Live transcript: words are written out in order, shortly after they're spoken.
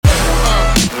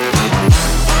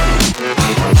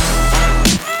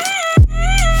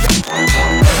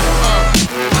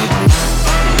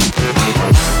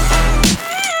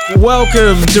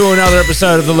Welcome to another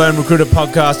episode of the Lone Recruiter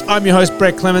Podcast. I'm your host,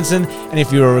 Brett Clemenson, and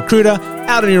if you're a recruiter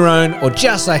out on your own or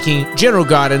just lacking general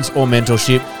guidance or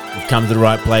mentorship, you've come to the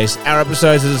right place. Our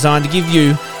episodes are designed to give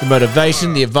you the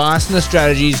motivation, the advice, and the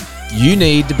strategies you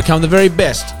need to become the very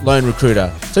best lone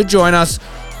recruiter. So join us,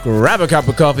 grab a cup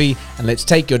of coffee, and let's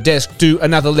take your desk to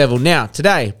another level. Now,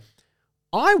 today,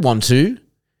 I want to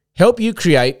help you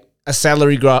create a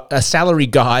salary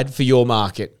guide for your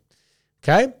market.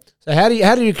 Okay? So how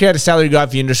do you create a salary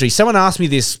guide for your industry? Someone asked me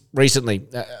this recently.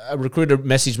 A recruiter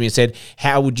messaged me and said,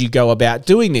 how would you go about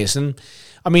doing this? And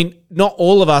I mean, not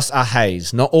all of us are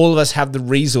Hayes. Not all of us have the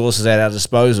resources at our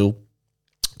disposal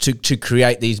to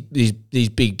create these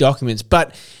big documents.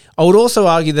 But I would also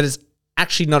argue that it's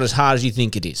actually not as hard as you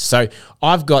think it is. So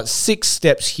I've got 6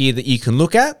 steps here that you can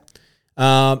look at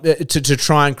to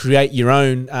try and create your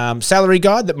own salary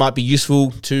guide that might be useful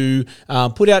to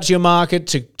put out to your market,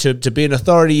 to be an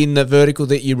authority in the vertical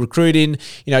that you recruit in.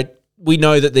 You know, we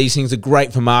know that these things are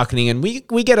great for marketing, and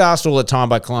we get asked all the time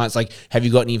by clients, like, have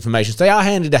you got any information? So they are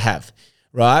handy to have,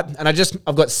 right? And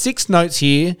I've got 6 notes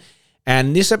here,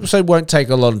 and this episode won't take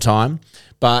a lot of time,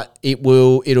 but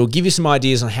it'll give you some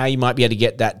ideas on how you might be able to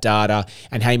get that data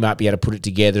and how you might be able to put it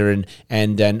together,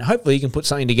 and hopefully you can put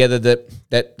something together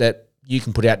that you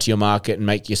can put out to your market and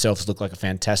make yourself look like a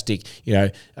fantastic,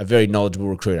 a very knowledgeable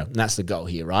recruiter. And that's the goal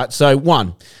here, right? So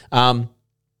one,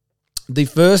 the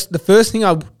first thing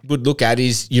I would look at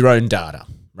is your own data,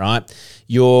 right?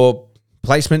 Your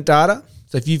placement data.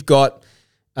 So if you've got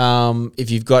a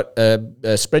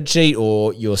spreadsheet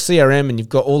or your CRM and you've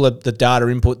got all of the data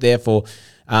input there for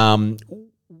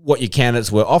what your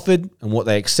candidates were offered and what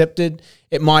they accepted.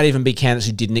 It might even be candidates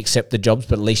who didn't accept the jobs,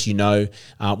 but at least you know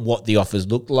what the offers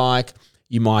looked like.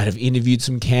 You might have interviewed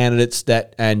some candidates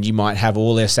and you might have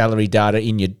all their salary data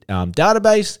in your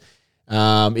database.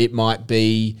 It might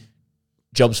be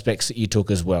job specs that you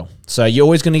took as well. So you're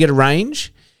always going to get a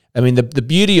range. I mean, the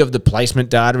beauty of the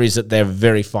placement data is that they're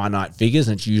very finite figures,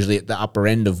 and it's usually at the upper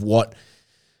end of what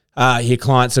your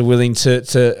clients are willing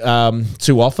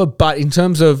to offer. But in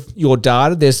terms of your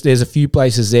data, there's a few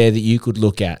places there that you could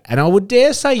look at. And I would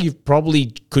dare say you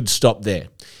probably could stop there.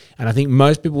 And I think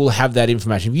most people will have that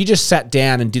information. If you just sat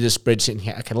down and did a spreadsheet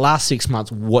and, okay, last 6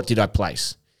 months, what did I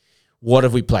place? What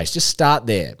have we placed? Just start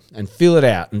there and fill it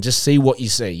out and just see what you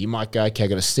see. You might go, okay, I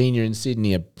got a senior in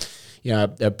Sydney,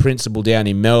 a principal down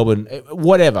in Melbourne,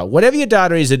 whatever your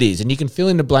data is, it is. And you can fill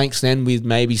in the blanks then with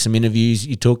maybe some interviews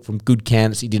you took from good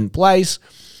candidates you didn't place,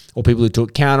 or people who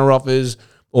took counter offers,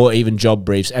 or even job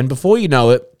briefs. And before you know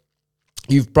it,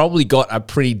 you've probably got a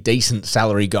pretty decent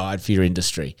salary guide for your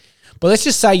industry. But let's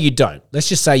just say you don't. Let's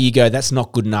just say you go, that's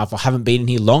not good enough. I haven't been in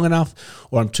here long enough,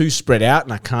 or I'm too spread out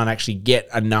and I can't actually get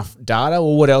enough data.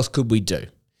 Or what else could we do?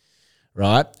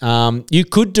 Right? You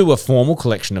could do a formal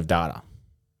collection of data.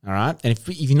 All right. And if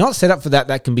you're not set up for that,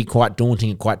 that can be quite daunting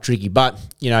and quite tricky. But,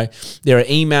 there are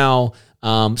email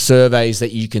surveys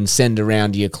that you can send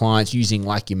around to your clients using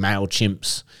like your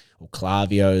MailChimps or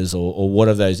Klaviyo's or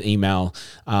whatever those email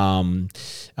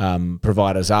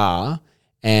providers are.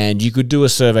 And you could do a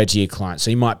survey to your clients.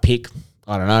 So you might pick,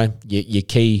 I don't know, your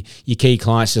key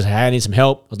clients, just, hey, I need some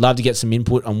help. I'd love to get some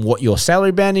input on what your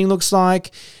salary banding looks like.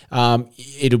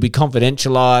 It'll be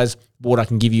confidentialized. What I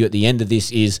can give you at the end of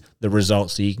this is the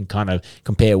results, so you can kind of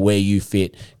compare where you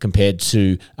fit compared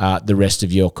to the rest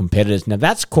of your competitors. Now,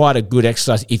 that's quite a good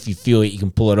exercise if you feel you can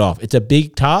pull it off. It's a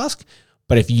big task,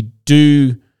 but if you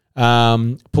do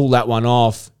pull that one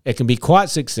off, it can be quite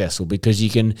successful because you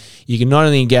can not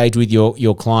only engage with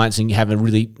your clients and have a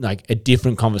really like a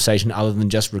different conversation other than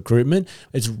just recruitment.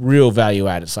 It's real value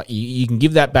added. It's like you can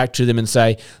give that back to them and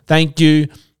say, thank you.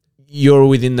 You're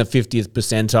within the 50th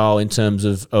percentile in terms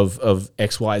of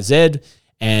XYZ,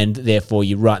 and therefore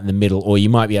you're right in the middle. Or you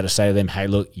might be able to say to them, hey,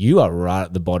 look, you are right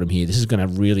at the bottom here. This is going to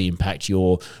really impact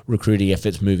your recruiting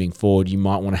efforts moving forward. You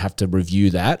might want to have to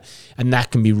review that, and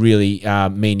that can be really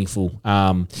meaningful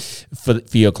for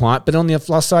your client. But on the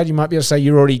plus side, you might be able to say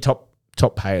you're already top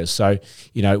payers, so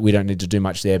we don't need to do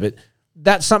much there. But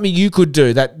that's something you could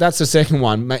do. That's the second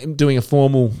one, doing a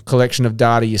formal collection of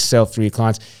data yourself for your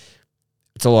clients.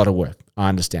 It's a lot of work. I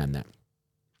understand that.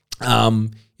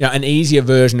 An easier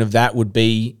version of that would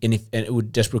be, and it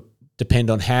would just depend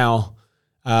on how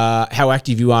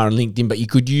active you are on LinkedIn, but you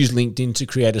could use LinkedIn to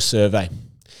create a survey.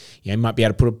 You might be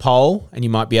able to put a poll, and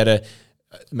you might be able to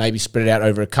maybe spread it out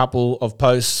over a couple of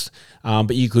posts.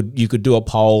 But you could do a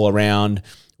poll around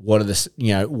what is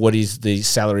the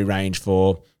salary range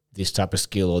for this type of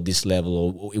skill or this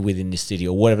level or within this city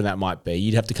or whatever that might be.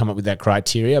 You'd have to come up with that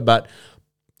criteria, but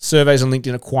surveys on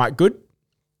LinkedIn are quite good.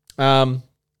 A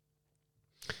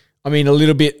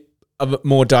little bit a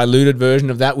more diluted version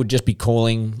of that would just be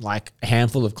calling like a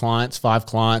handful of clients, 5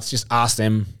 clients, just ask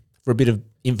them for a bit of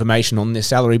information on their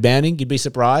salary banding. You'd be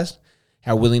surprised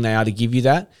how willing they are to give you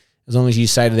that. As long as you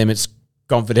say to them it's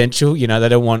confidential, they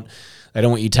don't want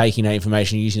you taking that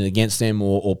information and using it against them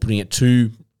or putting it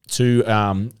too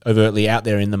overtly out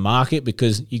there in the market,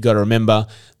 because you got to remember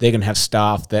they're going to have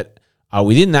staff that are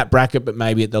within that bracket but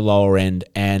maybe at the lower end,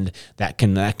 and that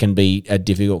can be a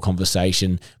difficult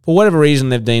conversation for whatever reason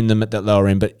they've deemed them at that lower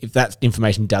end. But if that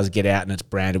information does get out and it's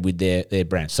branded with their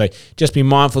brand, so just be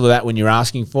mindful of that when you're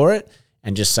asking for it,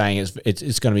 and just saying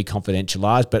it's going to be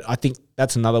confidentialized. But I think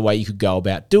that's another way you could go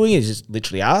about doing it, is just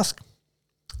literally ask.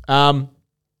 And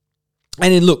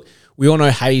then look, we all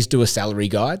know Hayes do a salary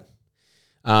guide,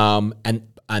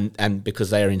 and because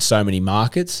they are in so many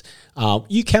markets,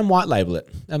 you can white label it.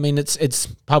 I mean, it's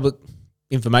public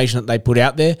information that they put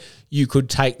out there. You could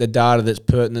take the data that's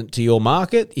pertinent to your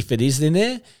market, if it is in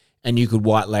there, and you could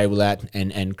white label that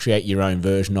and create your own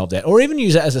version of that, or even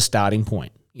use it as a starting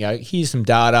point. Here's some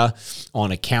data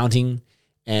on accounting,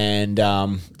 and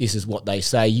this is what they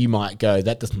say. You might go,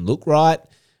 that doesn't look right,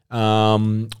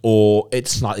 or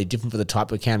it's slightly different for the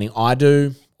type of accounting I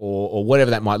do, or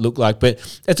whatever that might look like. But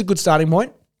that's a good starting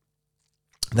point,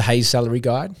 the Hayes salary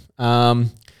guide.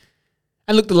 And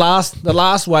look, the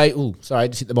last way, I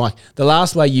just hit the mic. The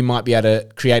last way you might be able to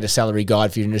create a salary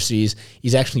guide for your industry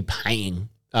is actually paying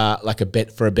like a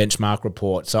bet for a benchmark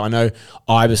report. So I know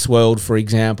IBISWorld, for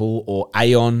example, or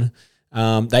Aon,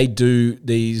 they do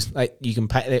these. You can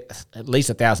pay at least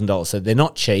 $1,000. So they're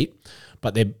not cheap,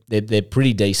 but they're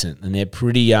pretty decent, and they're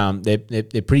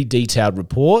pretty detailed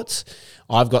reports.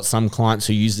 I've got some clients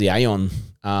who use the Aon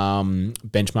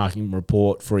benchmarking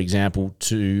report, for example,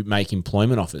 to make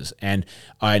employment offers, and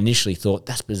I initially thought,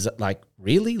 that's bizarre. Like,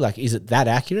 really? Like, is it that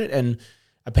accurate? And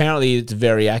apparently, it's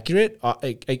very accurate.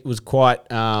 It was quite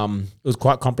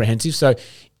comprehensive. So,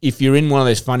 if you're in one of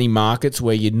those funny markets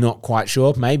where you're not quite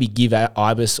sure, maybe give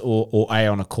IBIS or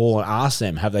Aon a call and ask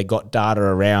them, have they got data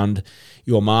around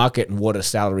your market and what do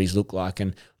salaries look like?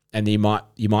 And you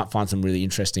might find some really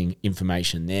interesting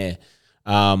information there.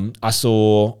 I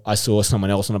saw someone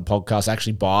else on a podcast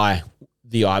actually buy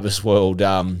the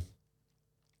IBISWorld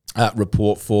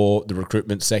report for the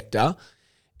recruitment sector,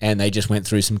 and they just went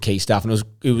through some key stuff, and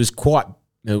it was quite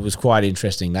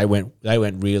interesting. They went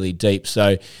really deep.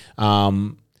 So,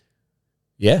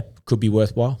 could be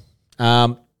worthwhile.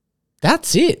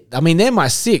 That's it. I mean, they're my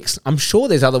 6. I'm sure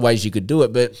there's other ways you could do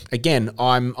it, but again,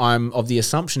 I'm of the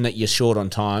assumption that you're short on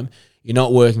time. You're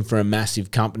not working for a massive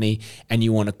company, and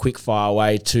you want a quick fire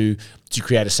way to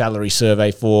create a salary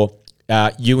survey for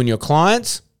you and your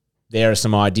clients. There are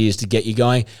some ideas to get you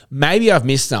going. Maybe I've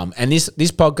missed some, and this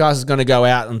podcast is going to go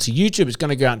out onto YouTube. It's going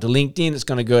to go out to LinkedIn. It's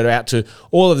going to go out to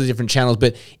all of the different channels.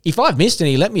 But if I've missed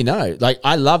any, let me know. Like,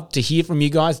 I love to hear from you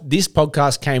guys. This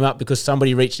podcast came up because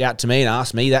somebody reached out to me and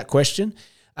asked me that question,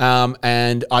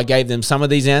 and I gave them some of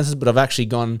these answers, but I've actually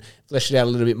fleshed it out a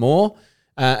little bit more.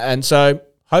 And so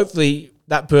hopefully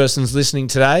that person's listening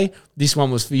today. This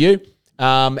one was for you.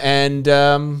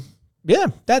 Yeah,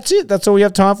 that's it. That's all we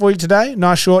have time for you today.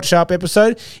 Nice, short, sharp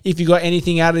episode. If you got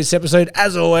anything out of this episode,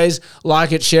 as always,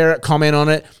 like it, share it, comment on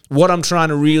it. What I'm trying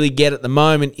to really get at the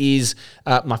moment is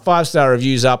my 5-star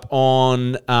reviews up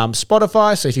on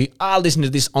Spotify. So if you are listening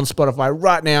to this on Spotify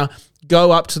right now,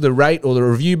 go up to the rate or the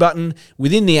review button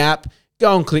within the app.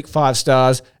 Go and click 5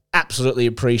 stars. Absolutely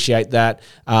appreciate that.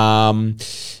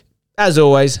 As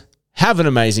always, have an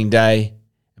amazing day,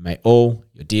 and may all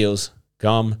your deals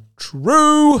come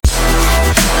true.